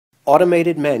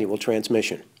Automated manual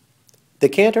transmission. The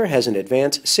Canter has an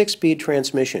advanced 6-speed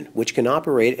transmission which can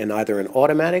operate in either an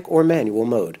automatic or manual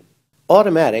mode.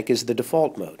 Automatic is the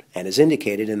default mode and is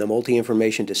indicated in the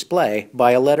multi-information display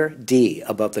by a letter D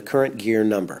above the current gear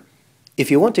number. If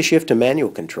you want to shift to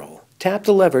manual control, tap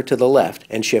the lever to the left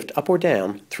and shift up or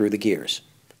down through the gears.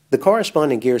 The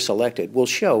corresponding gear selected will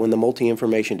show in the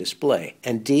multi-information display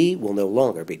and D will no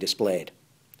longer be displayed.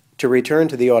 To return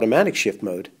to the automatic shift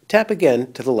mode, tap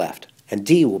again to the left and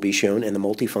D will be shown in the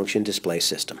multifunction display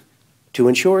system. To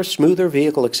ensure smoother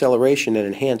vehicle acceleration and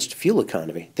enhanced fuel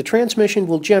economy, the transmission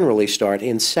will generally start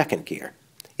in second gear.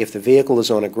 If the vehicle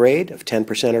is on a grade of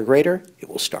 10% or greater, it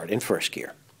will start in first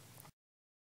gear.